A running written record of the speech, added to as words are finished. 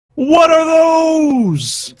What are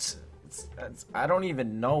those? I don't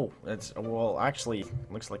even know. Well, actually,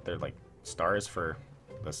 looks like they're like stars for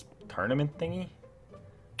this tournament thingy.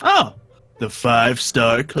 Oh, the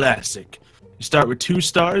 5-Star Classic. You start with 2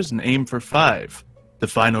 stars and aim for 5. The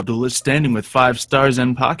final duelist standing with 5 stars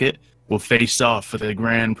in pocket will face off for the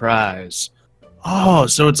grand prize. Oh,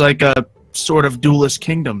 so it's like a sort of Duelist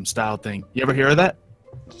Kingdom style thing. You ever hear of that?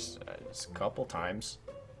 Just a couple times.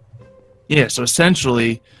 Yeah, so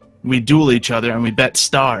essentially, we duel each other and we bet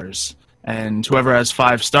stars. And whoever has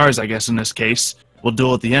 5 stars, I guess in this case, will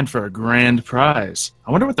duel at the end for a grand prize.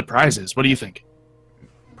 I wonder what the prize is. What do you think?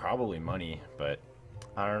 Probably money, but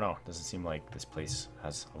I don't know. Doesn't seem like this place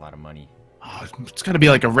has a lot of money. Oh, it's got to be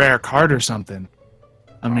like a rare card or something.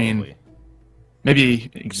 I mean,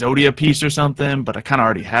 maybe Exodia piece or something, but I kind of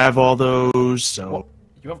already have all those, so... Well,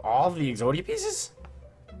 you have all the Exodia pieces?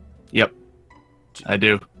 Yep, I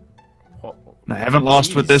do. Well, I haven't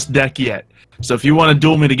lost with this deck yet, so if you want to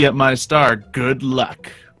duel me to get my star, good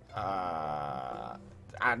luck.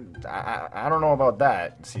 I don't know about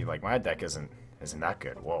that. See, like, my deck isn't that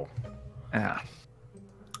good. Whoa. Yeah.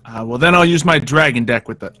 Well, then I'll use my dragon deck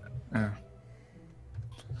with the...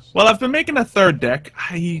 Well, I've been making a 3rd deck.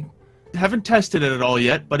 I haven't tested it at all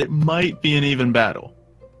yet, but it might be an even battle.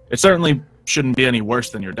 It certainly shouldn't be any worse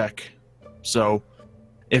than your deck. So,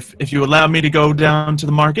 if you allow me to go down to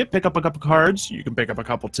the market, pick up a couple cards, you can pick up a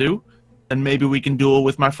couple too, and maybe we can duel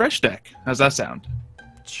with my fresh deck. How's that sound?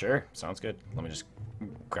 Sure, sounds good. Let me just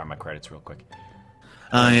grab my credits real quick.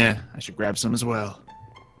 Yeah, I should grab some as well.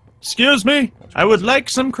 Excuse me, I would like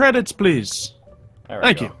some credits, please.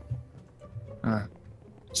 Thank you.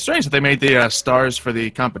 Strange that they made the stars for the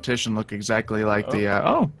competition look exactly like the...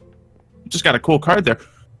 Oh, you just got a cool card there.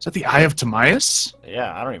 Is that the Eye of Timaeus?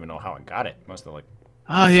 Yeah, I don't even know how I got it. Must have, like...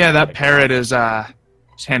 Oh, yeah, that parrot is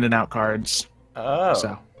handing out cards. Oh.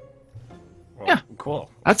 So, well, yeah. Cool.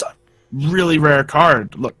 That's a really rare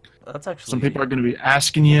card. Look, that's actually... some people are going to be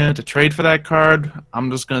asking you to trade for that card. I'm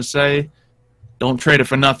just going to say, don't trade it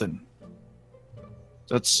for nothing.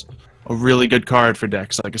 That's a really good card for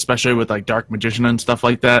decks, like especially with like Dark Magician and stuff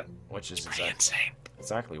like that. Which is insane.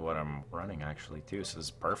 Exactly what I'm running actually too. So this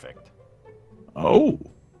is perfect. Oh,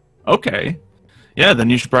 okay. Yeah, then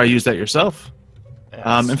you should probably use that yourself.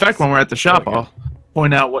 Yeah, in fact, when we're at the shop, really I'll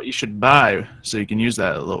point out what you should buy so you can use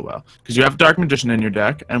that a little while. Because you have Dark Magician in your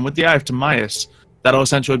deck, and with the Eye of Timaeus, that'll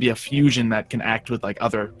essentially be a fusion that can act with like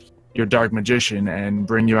your Dark Magician and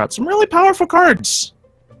bring you out some really powerful cards.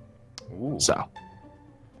 Ooh. So,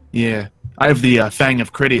 yeah. I have the Fang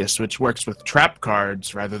of Critias, which works with trap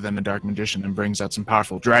cards rather than the Dark Magician and brings out some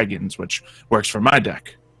powerful dragons, which works for my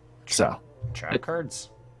deck. So, trap cards?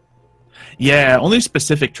 Yeah, only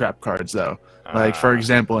specific trap cards, though. Like, for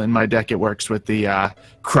example, in my deck, it works with the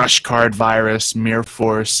Crush card Virus, Mirror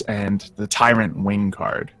Force, and the Tyrant Wing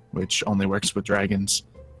card, which only works with dragons.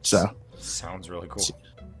 So, sounds really cool.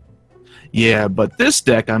 Yeah, but this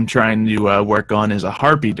deck I'm trying to work on is a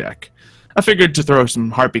Harpy deck. I figured to throw some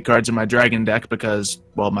Harpy cards in my dragon deck because,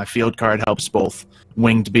 well, my field card helps both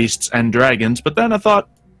winged beasts and dragons, but then I thought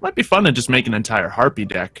it might be fun to just make an entire Harpy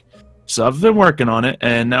deck. So I've been working on it,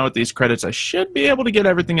 and now with these credits I should be able to get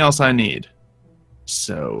everything else I need.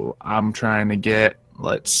 So I'm trying to get,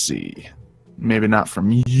 let's see, maybe not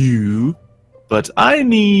from you, but I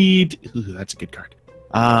need, ooh, that's a good card.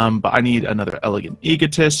 But I need another Elegant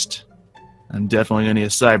Egotist. I'm definitely going to need a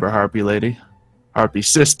Cyber Harpy lady. Harpy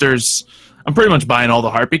Sisters. I'm pretty much buying all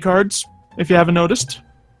the Harpy cards, if you haven't noticed.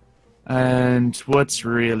 And what's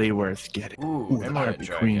really worth getting? Ooh, the Harpy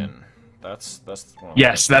Queen. That's the one.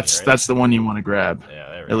 Yes, that's the one you want to grab. Yeah,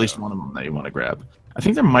 there we At least one of them that you want to grab. I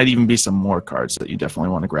think there might even be some more cards that you definitely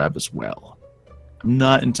want to grab as well. I'm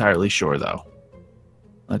not entirely sure, though.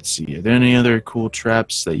 Let's see. Are there any other cool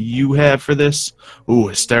traps that you have for this? Ooh,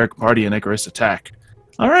 Hysteric Party and Icarus Attack.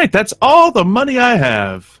 All right, that's all the money I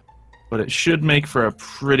have. But it should make for a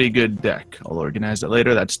pretty good deck. I'll organize it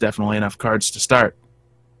later. That's definitely enough cards to start.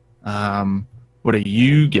 What are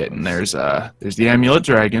you getting? There's the Amulet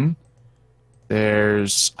Dragon.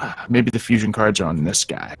 There's maybe the fusion cards are on this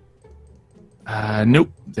guy.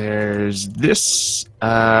 Nope. There's this.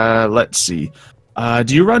 Let's see.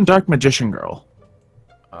 Do you run Dark Magician Girl?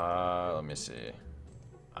 Let me see.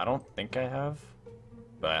 I don't think I have.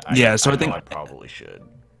 But yeah, so I think I probably should.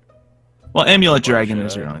 Well, Amulet Dragon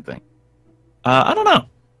is your only thing. I don't know.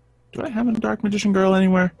 Do I have a Dark Magician Girl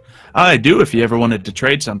anywhere? I do if you ever wanted to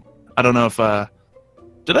trade some. I don't know if,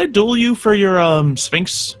 did I duel you for your,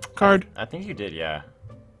 Sphinx card? I think you did, yeah.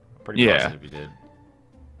 I'm pretty positive you did.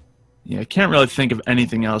 Yeah, I can't really think of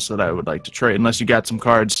anything else that I would like to trade, unless you got some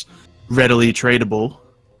cards readily tradable.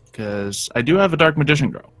 Because I do have a Dark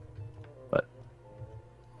Magician Girl.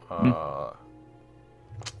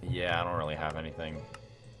 Yeah, I don't really have anything.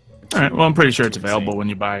 All right. Well, I'm pretty sure it's Too available insane. when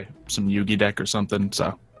you buy some Yugi deck or something,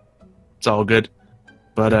 so it's all good.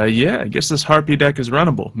 But yeah, I guess this Harpy deck is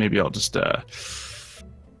runnable. Maybe I'll just I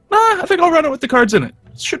think I'll run it with the cards in it.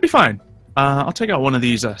 It should be fine. I'll take out one of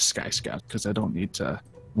these Sky Scouts because I don't need to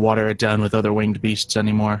water it down with other winged beasts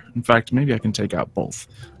anymore. In fact, maybe I can take out both.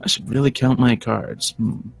 I should really count my cards.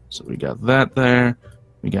 So we got that there,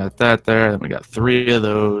 we got that there, then we got 3 of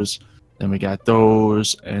those, then we got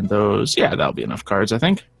those and those. Yeah, that'll be enough cards, I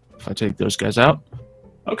think, if I take those guys out.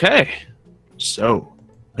 Okay, so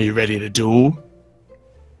are you ready to duel?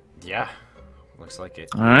 Yeah, looks like it.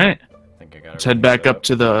 All right. I think I got. Let's head back up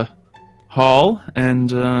to the hall and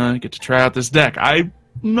get to try out this deck. I'm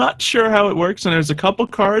not sure how it works, and there's a couple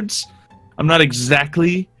cards. I'm not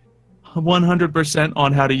exactly 100%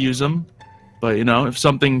 on how to use them, but you know, if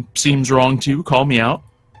something seems wrong to you, call me out.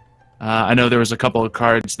 I know there was a couple of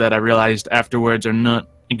cards that I realized afterwards are not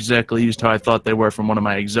exactly used how I thought they were from one of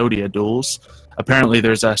my Exodia duels. Apparently,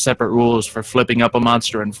 there's separate rules for flipping up a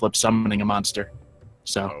monster and flip summoning a monster.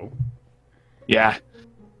 So, yeah.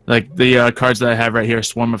 Like, the cards that I have right here,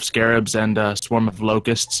 Swarm of Scarabs and Swarm of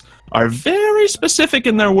Locusts, are very specific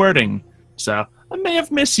in their wording. So, I may have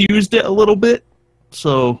misused it a little bit.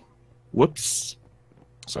 So, whoops.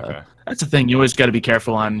 So, Okay. that's the thing. You always got to be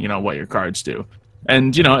careful on, you know, what your cards do.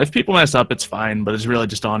 And, you know, if people mess up, it's fine. But it's really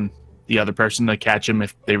just on the other person to catch them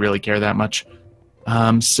if they really care that much.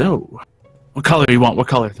 So, what color do you want? What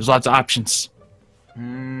color? There's lots of options.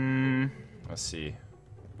 Let's see.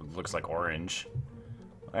 Looks like orange.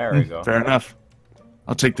 There we go. Fair enough.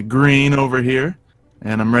 I'll take the green over here,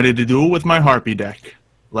 and I'm ready to duel with my Harpy deck.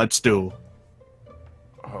 Let's duel.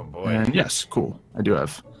 Oh boy. And yes, cool. I do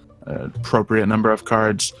have an appropriate number of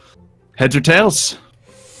cards. Heads or tails?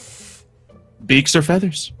 Beaks or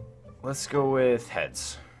feathers? Let's go with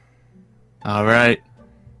heads. All right.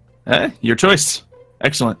 Your choice.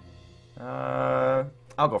 Excellent. I'll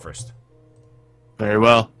go first. Very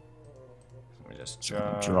well. Let me just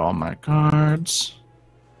Draw my cards.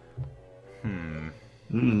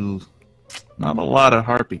 Ooh, not a lot of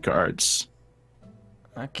Harpy cards.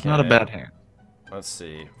 Okay. Not a bad hand. Let's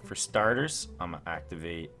see. For starters, I'm gonna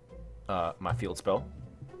activate my field spell.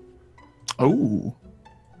 Oh,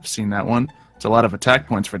 I've seen that one. It's a lot of attack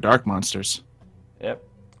points for dark monsters. Yep.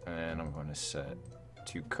 And I'm going to set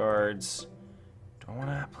 2 cards. Do I want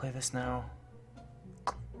to play this now?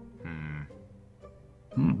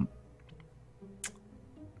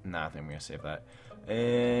 Nah, I think I'm going to save that.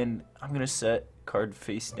 And I'm going to set card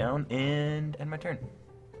face down and end my turn.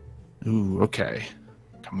 Ooh, okay.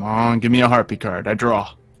 Come on, give me a Harpy card. I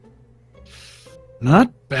draw.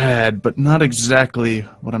 Not bad, but not exactly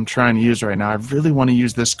what I'm trying to use right now. I really want to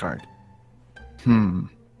use this card. You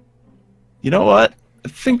know what? I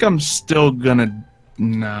think I'm still gonna...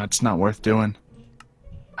 Nah, it's not worth doing.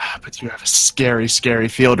 But you have a scary, scary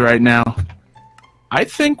field right now. I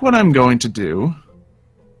think what I'm going to do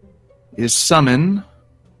is summon...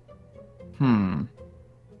 No,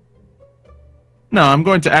 I'm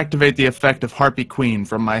going to activate the effect of Harpy Queen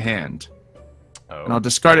from my hand. Oh. And I'll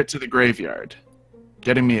discard it to the graveyard,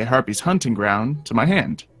 getting me a Harpy's Hunting Ground to my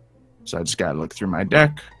hand. So I just gotta look through my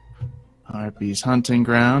deck. Harpy's Hunting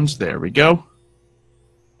Grounds, there we go.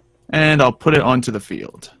 And I'll put it onto the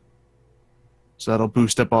field. So that'll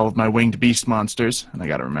boost up all of my winged beast monsters. And I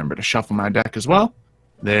gotta remember to shuffle my deck as well.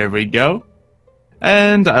 There we go.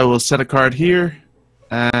 And I will set a card here,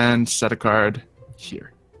 and set a card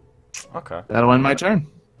here. Okay. That'll end my turn.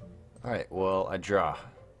 Alright, well, I draw.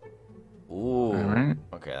 Ooh. Alright.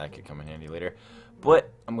 Okay, that could come in handy later. But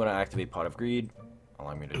I'm going to activate Pot of Greed.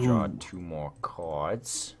 Allow me to draw Ooh. 2 more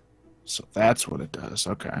cards. So that's what it does,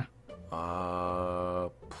 okay.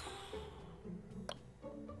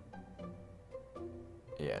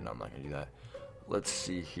 Yeah, no, I'm not going to do that. Let's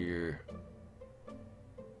see here.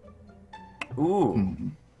 Ooh.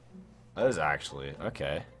 That is actually...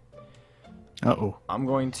 Okay. Uh-oh. I'm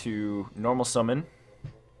going to normal summon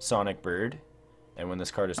Sonic Bird. And when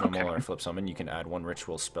this card is normal Okay. or flip summon, you can add 1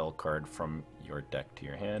 ritual spell card from your deck to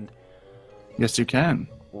your hand. Yes, you can.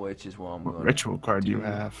 Which is what I'm What going ritual card do you do.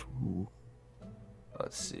 have? Ooh.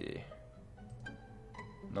 Let's see.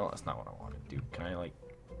 No, that's not what I want to do. Can I, like,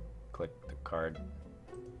 click the card?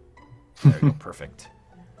 There we go. Perfect.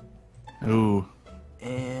 Ooh.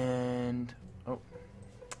 And... Oh.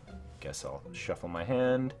 Guess I'll shuffle my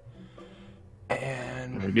hand.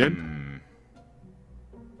 And... Very good.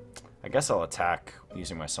 I guess I'll attack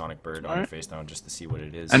using my Sonic Bird on Alright. face down just to see what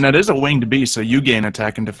it is. And that is a winged beast, so you gain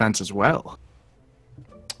attack and defense as well.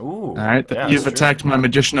 Ooh. Alright, yeah, you've that's true. attacked my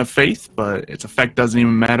Magician of Faith, but its effect doesn't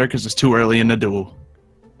even matter because it's too early in the duel.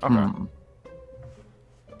 Okay.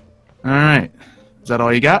 Alright. Is that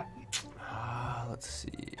all you got? Let's see.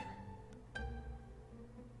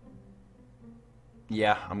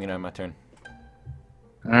 Yeah, I'm gonna have my turn.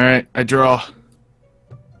 Alright, I draw.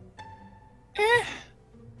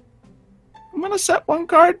 I'm gonna set one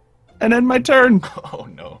card and end my turn. Oh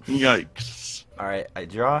no. Yikes. Alright, I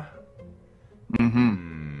draw.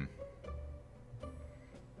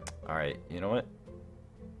 Alright, you know what?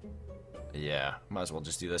 Yeah, might as well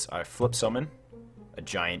just do this. I flip summon a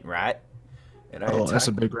giant rat, and I that's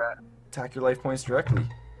a big rat. attack your life points directly.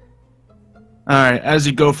 Alright, as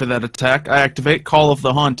you go for that attack, I activate Call of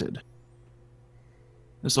the Haunted.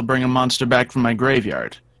 This will bring a monster back from my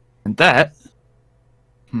graveyard. And that...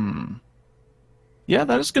 Yeah,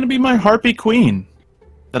 that is going to be my Harpy Queen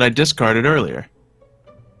that I discarded earlier.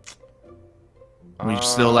 Would you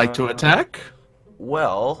still like to attack?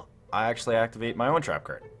 Well, I actually activate my own trap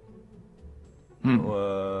card.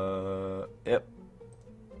 Yep.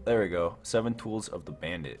 There we go. 7 Tools of the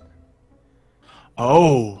Bandit.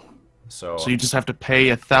 Oh. So you just have to pay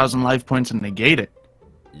 1,000 life points and negate it.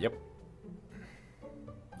 Yep.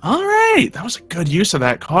 Alright, that was a good use of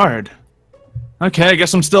that card. Okay, I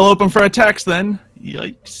guess I'm still open for attacks then.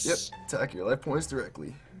 Yikes. Yep. Attack your life points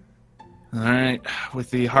directly. Alright, with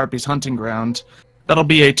the Harpy's Hunting Ground, that'll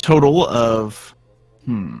be a total of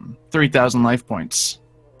 3,000 life points.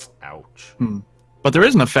 Ouch. But there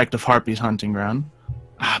is an effect of Harpy's Hunting Ground.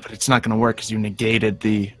 But it's not going to work because you negated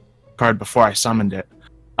the card before I summoned it.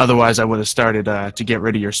 Otherwise, I would have started to get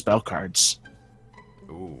rid of your spell cards.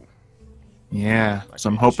 Ooh. Yeah, so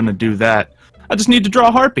I'm hoping to do that. I just need to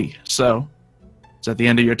draw Harpy, so... Is that the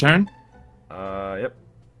end of your turn? Yep.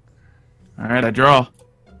 Alright, I draw.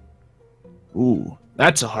 Ooh,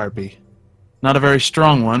 that's a Harpy. Not a very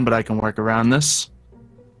strong one, but I can work around this.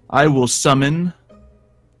 I will summon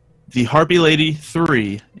the Harpy Lady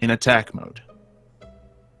 3 in attack mode.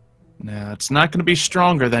 Now, it's not going to be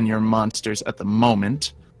stronger than your monsters at the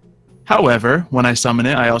moment. However, when I summon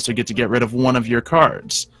it, I also get to get rid of one of your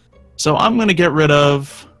cards. So I'm going to get rid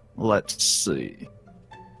of... Let's see.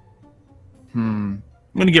 I'm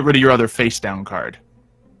going to get rid of your other face-down card.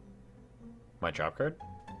 My trap card?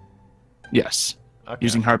 Yes. Okay.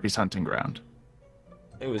 Using Harpy's Hunting Ground.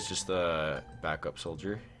 It was just a backup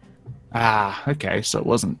soldier. Okay, so it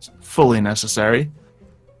wasn't fully necessary.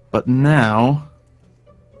 But now...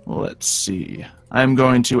 Let's see. I'm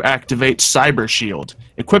going to activate Cyber Shield,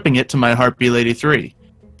 equipping it to my Harpy Lady 3,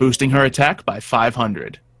 boosting her attack by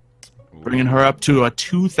 500, bringing her up to a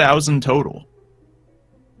 2,000 total.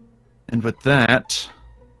 And with that,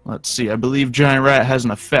 let's see, I believe Giant Rat has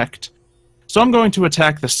an effect, so I'm going to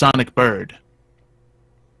attack the Sonic Bird.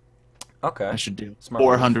 Okay. I should do Smart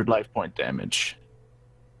 400 life point damage.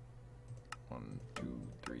 1, 2,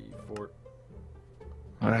 3, 4.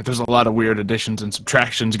 Alright, there's a lot of weird additions and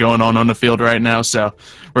subtractions going on the field right now, so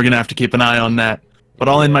we're going to have to keep an eye on that. But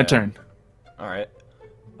I'll end my turn. Alright.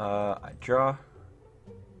 I draw.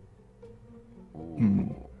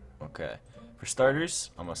 Ooh. Okay. For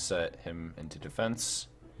starters, I'm going to set him into defense.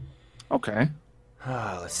 Okay.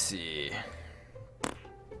 Let's see.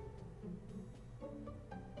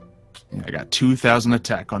 Yeah, I got 2,000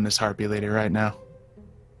 attack on this Harpy Lady right now.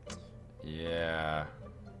 Yeah.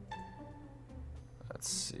 Let's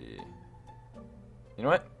see. You know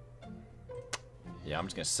what? Yeah, I'm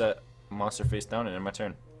just going to set monster face down and end my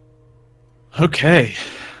turn. Okay.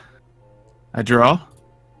 I draw.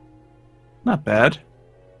 Not bad.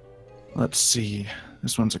 Let's see.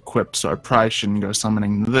 This one's equipped, so I probably shouldn't go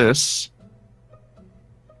summoning this.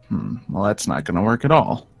 Well, that's not going to work at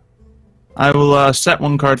all. I will set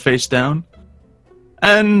one card face down.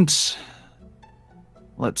 And...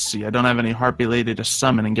 let's see. I don't have any Harpy Lady to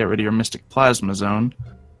summon and get rid of your Mystic Plasma Zone.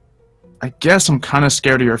 I guess I'm kind of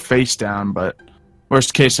scared of your face down, but...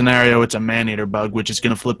 worst case scenario, it's a Man-Eater bug, which is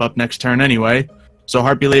going to flip up next turn anyway. So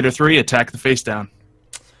Harpy Lady 3, attack the face down.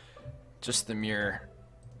 Just the mere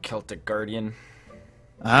Celtic Guardian.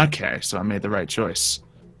 Okay, so I made the right choice.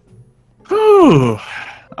 Whew.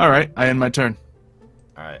 Alright, I end my turn.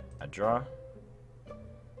 Alright, I draw.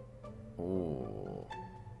 Ooh.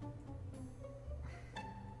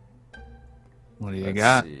 What do you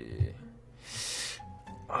got? See.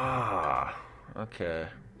 Okay.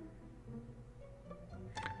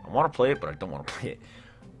 I want to play it, but I don't want to play it.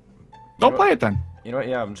 Don't play it then. You know what?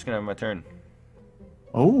 Yeah, I'm just going to have my turn.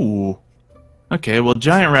 Oh. Okay, well,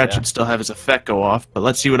 Giant Rat should still have his effect go off, but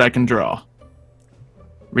let's see what I can draw.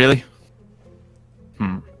 Really?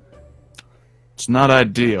 It's not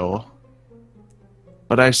ideal.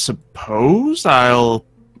 But I suppose I'll...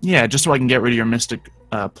 yeah, just so I can get rid of your Mystic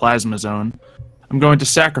Plasma Zone. I'm going to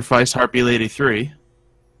sacrifice Harpy Lady 3.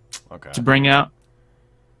 Okay. to bring out.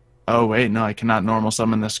 Oh, wait, no, I cannot normal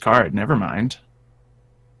summon this card. Never mind.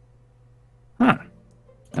 Huh.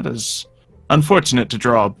 That is unfortunate to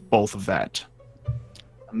draw both of that.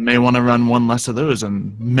 I may want to run one less of those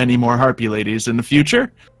and many more Harpy Ladies in the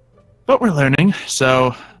future. But we're learning,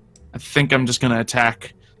 so I think I'm just going to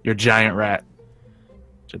attack your giant rat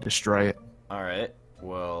to destroy it. Alright,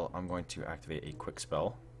 well, I'm going to activate a quick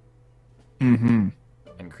spell. Mm-hmm.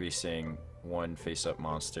 Increasing one face-up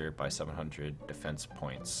monster by 700 defense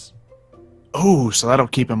points. Oh, so that'll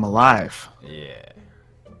keep him alive. Yeah.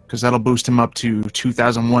 Because that'll boost him up to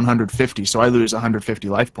 2,150, so I lose 150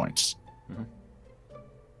 life points.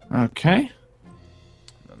 Okay.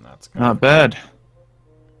 Then that's Not bad.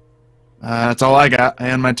 That's all I got. I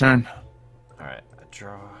end my turn. Alright, I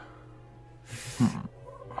draw.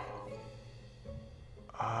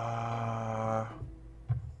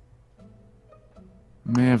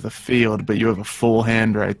 May have the field, but you have a full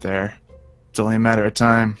hand right there. It's only a matter of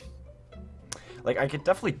time. Like, I could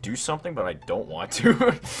definitely do something, but I don't want to.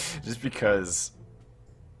 Just because...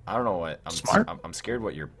 I don't know what... Smart. I'm scared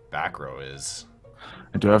what your back row is.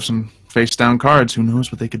 I do have some face-down cards. Who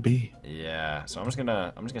knows what they could be? Yeah, so I'm just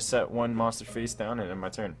gonna set one monster face down and end my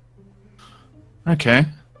turn. Okay.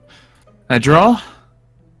 I draw.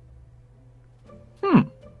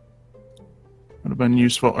 Would have been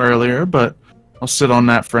useful earlier, but I'll sit on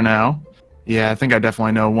that for now. Yeah, I think I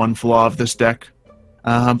definitely know one flaw of this deck.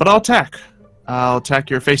 But I'll attack. I'll attack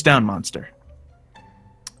your face-down monster.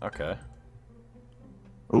 Okay.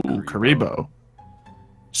 Ooh, Karibo.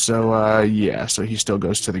 So, yeah, so he still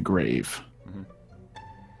goes to the grave.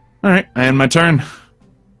 Alright, I end my turn.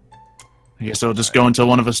 I guess I'll just go until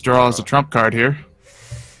one of us draws a trump card here.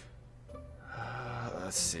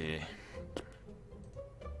 Let's see.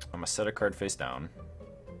 I'm gonna set a card face down.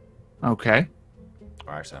 Okay.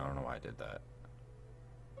 Or actually, I don't know why I did that.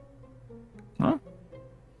 Huh?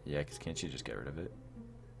 Yeah, because can't you just get rid of it?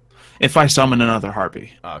 If I summon another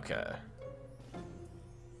Harpy. Okay.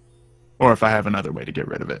 Or if I have another way to get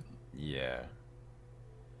rid of it. Yeah.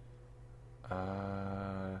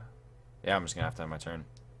 Yeah, I'm just gonna have to have my turn.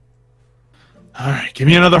 Alright, give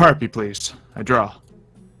me another Harpy, please. I draw.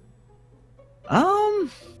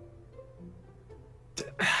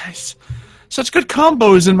 Such good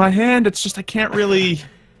combos in my hand, it's just I can't really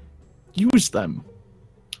use them.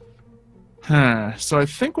 So I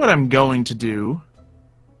think what I'm going to do...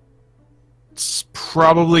 It's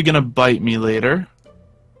probably gonna bite me later.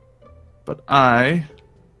 But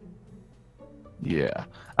yeah.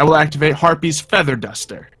 I will activate Harpy's Feather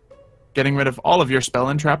Duster, getting rid of all of your spell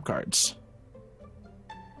and trap cards.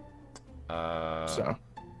 So,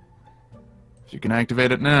 if you can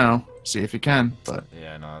activate it now, see if you can, but...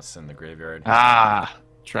 Yeah, no, it's in the graveyard. Ah!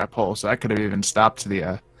 Trap hole, so that could have even stopped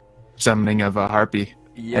the, summoning of a Harpy.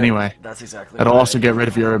 Yeah, anyway, that's exactly that'll right. also get rid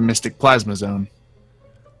of your Mystic Plasma Zone.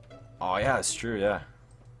 Oh, yeah, it's true, yeah.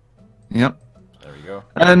 Yep. There we go.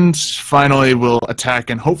 And finally, we'll attack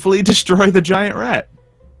and hopefully destroy the giant rat.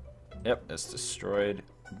 Yep, it's destroyed,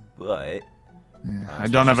 but... Yeah, I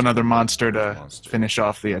don't have another monster to finish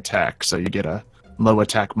off the attack, so you get a low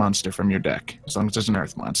attack monster from your deck, as long as it's an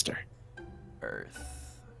earth monster.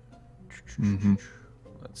 Earth.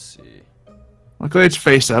 Let's see. Luckily it's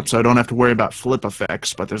face up, so I don't have to worry about flip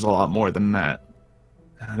effects, but there's a lot more than that.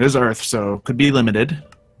 It is earth, so could be limited.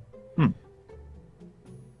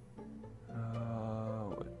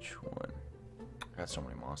 Which one? I got so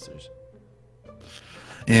many monsters.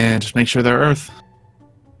 And just make sure they're earth.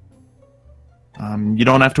 You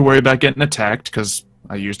don't have to worry about getting attacked, because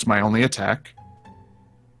I used my only attack.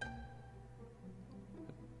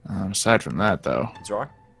 Aside from that, though. Is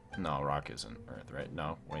rock? No, rock isn't earth, right?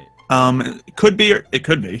 No, wait. It could be. It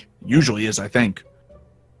could be. Usually is, I think.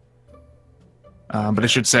 But it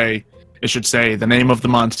should say the name of the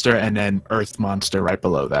monster and then Earth monster right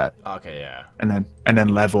below that. Okay, yeah. And then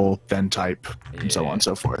level, then type, and so on and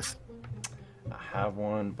so forth. I have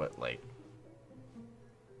one, but like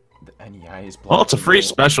the NEI is. Well, it's a free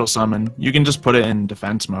special summon. You can just put it in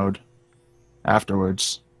defense mode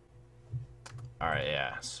afterwards. All right,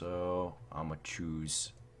 yeah. So I'm gonna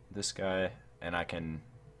choose this guy, and I can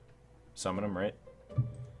summon him, right?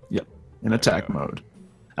 Yep, in attack mode.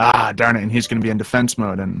 Ah, darn it, and he's going to be in defense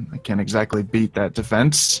mode, and I can't exactly beat that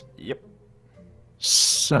defense. Yep.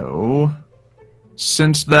 So,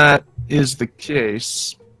 since that is the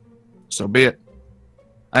case, so be it.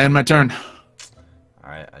 I end my turn.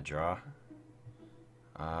 Alright, I draw.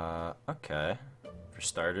 Okay. For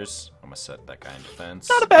starters, I'm going to set that guy in defense.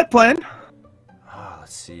 Not a bad plan.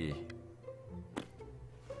 Let's see.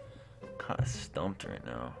 Kind of stumped right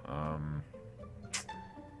now.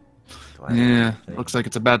 Yeah, looks like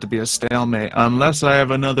it's about to be a stalemate. Unless I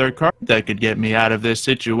have another card that could get me out of this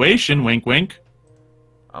situation. Wink, wink.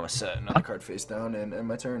 I'm gonna set another card face down and end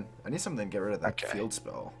my turn. I need something to get rid of that field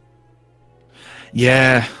spell.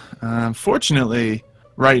 Yeah, unfortunately,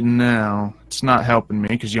 right now, it's not helping me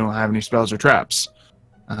because you don't have any spells or traps.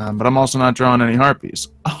 But I'm also not drawing any harpies.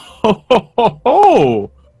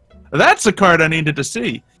 Oh, that's a card I needed to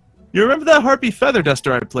see. You remember that Harpy Feather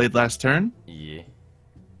Duster I played last turn? Yeah.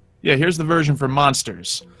 Yeah, here's the version for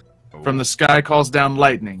monsters. Ooh. From the Sky Calls Down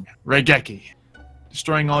Lightning, Regeki.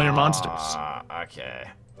 Destroying all your monsters. Okay.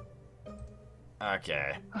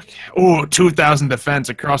 Okay. Oh, 2,000 defense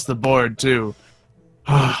across the board, too.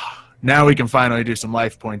 Now we can finally do some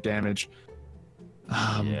life point damage.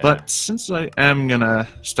 Yeah. But since I am going to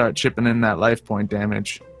start chipping in that life point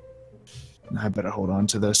damage, I better hold on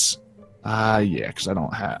to this. Yeah, because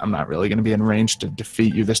I'm not really going to be in range to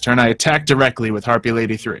defeat you this turn. I attack directly with Harpy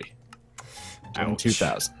Lady 3. Doing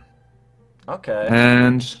 2,000. Okay.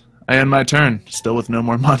 And I end my turn, still with no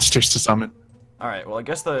more monsters to summon. Alright, well I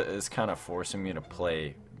guess that is kind of forcing me to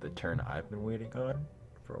play the turn I've been waiting on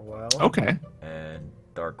for a while. Okay. And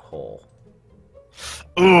Dark Hole.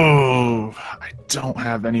 Ooh, I don't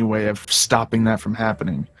have any way of stopping that from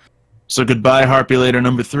happening. So goodbye, Harpy Later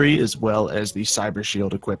number 3, as well as the Cyber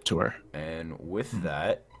Shield equipped to her. And with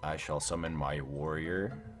that, I shall summon my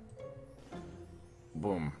warrior.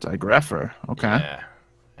 Boom. Digrapher, okay. Yeah.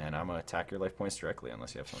 And I'm gonna attack your life points directly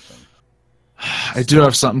unless you have something. I do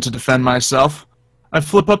have something to defend myself. I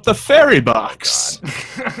flip up the fairy box.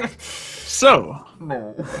 Oh, So,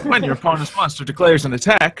 when your opponent's monster declares an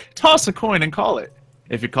attack, toss a coin and call it.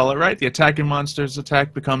 If you call it right, the attacking monster's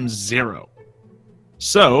attack becomes 0.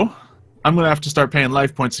 So, I'm going to have to start paying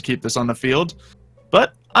life points to keep this on the field,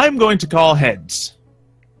 but I'm going to call heads.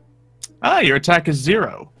 Your attack is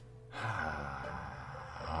 0.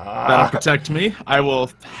 That'll protect me. I will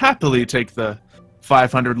happily take the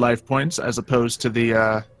 500 life points as opposed to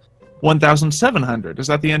the 1,700. Is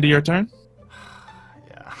that the end of your turn?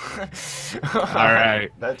 Yeah.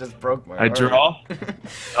 Alright. That just broke my I heart. draw.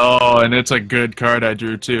 Oh, and it's a good card I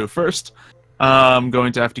drew too. First, I'm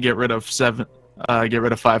going to have to get rid of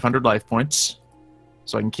 500 life points,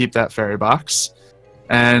 so I can keep that fairy box.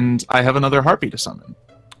 And I have another harpy to summon.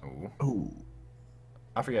 Ooh. Ooh.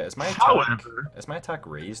 I forget. Is my attack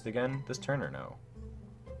raised again this turn or no?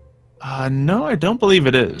 No, I don't believe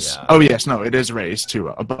it is. Yeah. Oh yes, no, it is raised to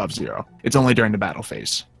above 0. It's only during the battle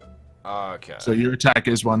phase. Okay. So your attack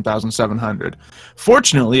is 1,700.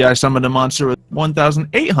 Fortunately, I summoned a monster with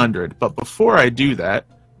 1,800, but before I do that,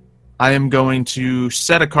 I am going to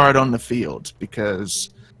set a card on the field, because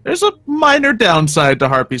there's a minor downside to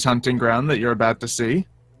Harpy's Hunting Ground that you're about to see.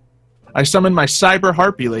 I summon my Cyber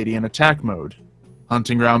Harpy Lady in attack mode.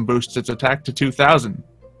 Hunting Ground boosts its attack to 2,000.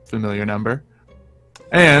 Familiar number.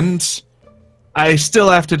 And I still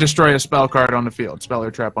have to destroy a spell card on the field, spell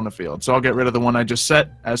or trap on the field. So I'll get rid of the one I just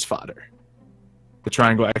set as fodder. The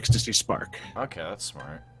Triangle Ecstasy Spark. Okay, that's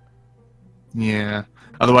smart. Yeah.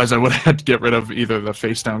 Otherwise I would have had to get rid of either the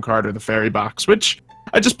face down card or the fairy box, which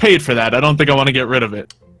I just paid for that. I don't think I want to get rid of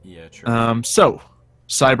it. Yeah, true. So,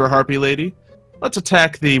 Cyber Harpy Lady, let's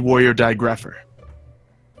attack the Warrior Digrapher.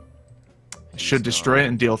 Should destroy it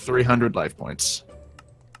and deal 300 life points.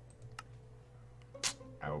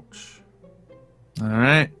 Ouch.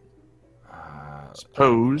 Alright.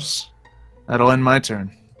 Suppose that'll end my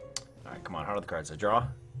turn. Alright, come on. How are the cards? I draw?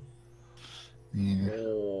 Yeah.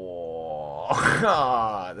 Oh.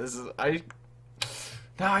 This is...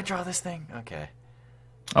 Now I draw this thing? Okay.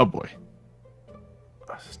 Oh boy.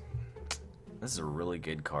 This is a really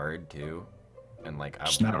good card, too. And, like...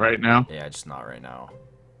 Just not right now? Yeah, just not right now.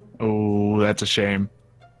 Oh, that's a shame.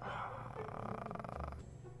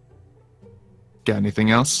 Got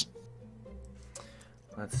anything else?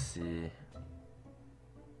 Let's see.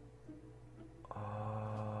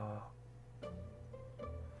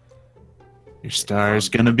 Your star is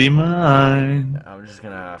gonna be mine. I'm just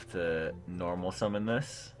gonna have to normal summon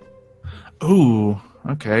this. Ooh,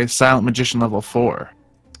 okay. Silent Magician level 4.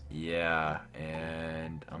 Yeah,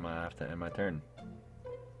 and I'm gonna have to end my turn.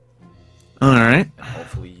 Alright. And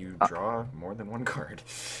hopefully you draw more than one card.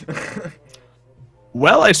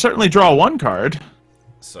 Well, I certainly draw one card.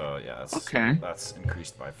 So, yeah, that's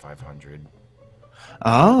increased by 500.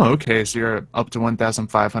 Oh, okay. So you're up to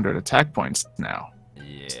 1,500 attack points now. Yeah.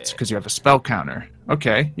 It's because you have a spell counter.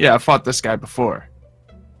 Okay. Yeah, I fought this guy before.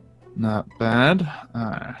 Not bad.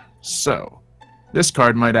 So, this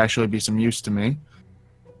card might actually be some use to me.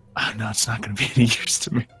 Oh, no, it's not going to be any use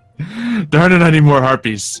to me. Darn it, I need more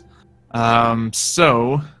harpies.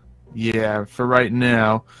 So, yeah, for right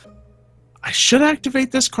now, I should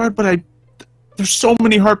activate this card, but I there's so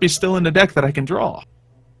many Harpies still in the deck that I can draw.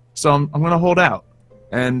 So I'm going to hold out.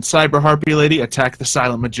 And Cyber Harpy Lady, attack the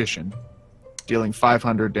Silent Magician, dealing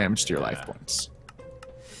 500 damage to your life points.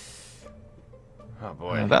 Oh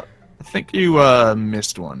boy. I think you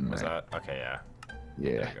missed one. Was that? Okay, yeah. Yeah.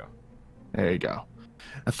 There you go. There you go.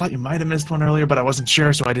 I thought you might have missed one earlier, but I wasn't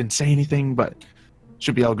sure, so I didn't say anything, but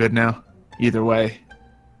should be all good now. Either way,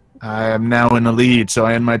 I am now in the lead, so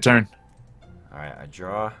I end my turn. Alright, I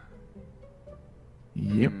draw.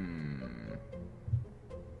 Yep.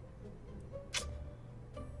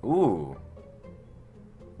 Ooh.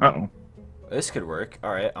 Uh-oh. This could work.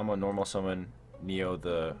 Alright, I'm a normal summon Neo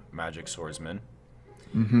the Magic Swordsman.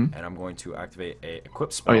 Mm-hmm. And I'm going to activate a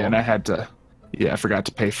equip spell. Oh, yeah, and I had to... Yeah, I forgot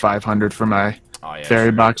to pay 500 for my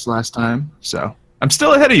fairy box last time, so... I'm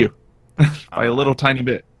still ahead of you! By a little tiny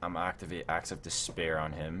bit. I'm going to activate Acts of Despair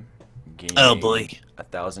on him. Oh, boy.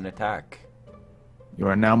 1,000 attack. You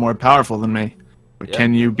are now more powerful than me. But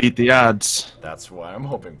can you beat the odds? That's what I'm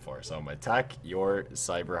hoping for. So I'm going to attack your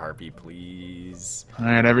Cyber Harpy, please.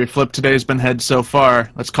 Alright, every flip today has been heads so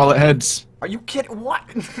far. Let's call it heads. Are you kidding? What?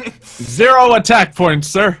 0 attack points,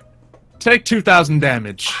 sir. Take 2,000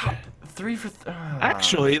 damage. 3 for...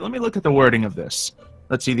 Actually, let me look at the wording of this.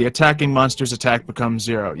 Let's see, the attacking monster's attack becomes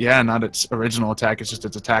 0. Yeah, not its original attack, it's just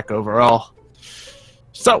its attack overall.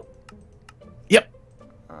 So, yep.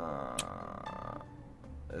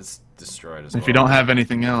 It's destroyed as If you don't have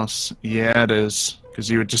anything else, yeah, it is. Because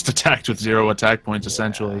you had just attacked with 0 attack points,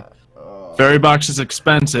 essentially. Fairy box is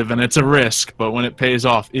expensive, and it's a risk, but when it pays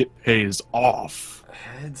off, it pays off.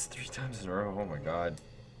 Heads 3 times in a row, oh my god.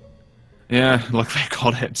 Yeah, luckily I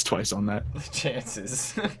called heads twice on that. The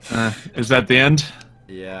chances. Is that the end?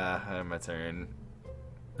 Yeah, I have my turn.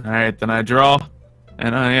 Alright, then I draw.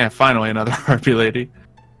 And yeah, finally another Harpy Lady.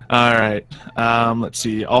 Alright, let's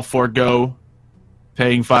see. I'll forego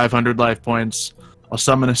paying 500 life points. I'll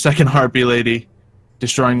summon a second Harpy Lady,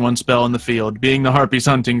 destroying 1 spell in the field, being the Harpy's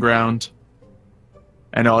hunting ground.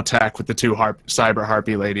 And I'll attack with the 2 Cyber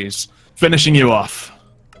Harpy Ladies, finishing you off.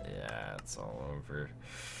 Yeah, it's all over.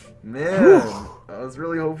 Man, I was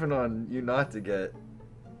really hoping on you not to get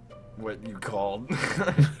what you called.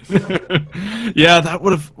 Yeah, that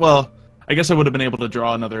would have... Well, I guess I would have been able to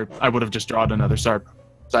draw another... I would have just drawn another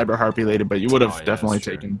Cyber Harpy Lady, but you would have definitely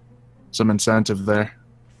taken some incentive there.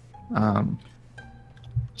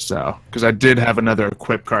 So, because I did have another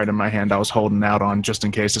equip card in my hand I was holding out on just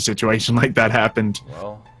in case a situation like that happened.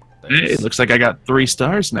 Well, it looks like I got 3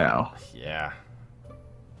 stars now. Yeah.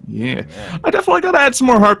 Yeah. I definitely gotta add some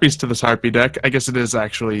more Harpies to this Harpy deck. I guess it is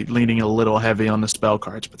actually leaning a little heavy on the spell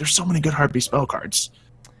cards, but there's so many good Harpy spell cards.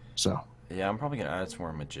 So. Yeah, I'm probably gonna add some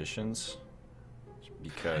more Magicians.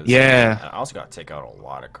 Because I also got to take out a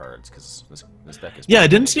lot of cards because this deck is... Yeah, I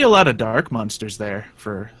didn't see a lot of dark monsters there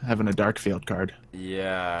for having a dark field card.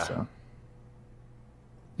 Yeah. So.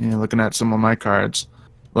 Yeah, looking at some of my cards.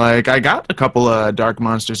 Like, I got a couple of dark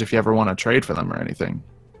monsters if you ever want to trade for them or anything.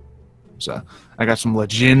 So, I got some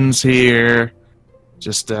Legends here.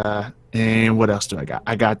 Just, and what else do I got?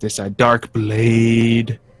 I got this Dark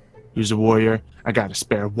Blade, who's a warrior. I got a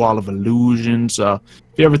spare Wall of Illusion, so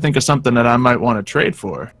if you ever think of something that I might want to trade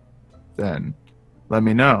for, then let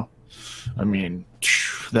me know. I mean,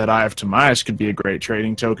 that Eye of Timaeus could be a great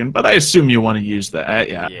trading token, but I assume you want to use that.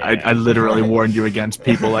 Yeah. I literally warned you against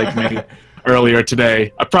people like me earlier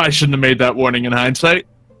today. I probably shouldn't have made that warning in hindsight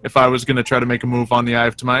if I was going to try to make a move on the Eye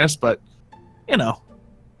of Timaeus, but, you know,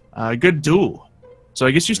 good duel. So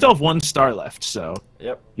I guess you still have 1 star left, so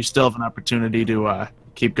you still have an opportunity to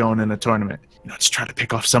keep going in a tournament. You know, just try to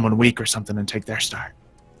pick off someone weak or something and take their star.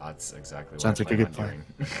 That's exactly what Sounds like a good plan.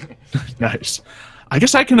 Nice. I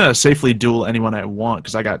guess I can safely duel anyone I want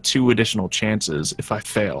because I got 2 additional chances if I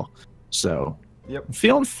fail. So I'm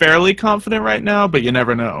feeling fairly confident right now, but you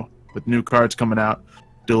never know. With new cards coming out,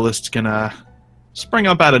 duelists can spring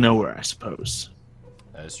up out of nowhere, I suppose.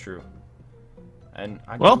 That is true. And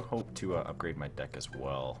I do hope to upgrade my deck as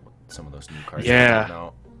well with some of those new cards.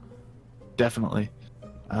 Yeah, definitely.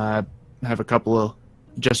 I have a couple of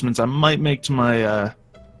adjustments I might make to my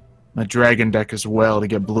my dragon deck as well to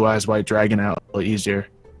get Blue Eyes White Dragon out a little easier.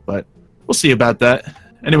 But we'll see about that.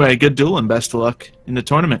 Anyway, good duel and best of luck in the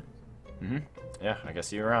tournament. Yeah, I guess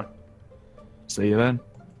see you around. See you then.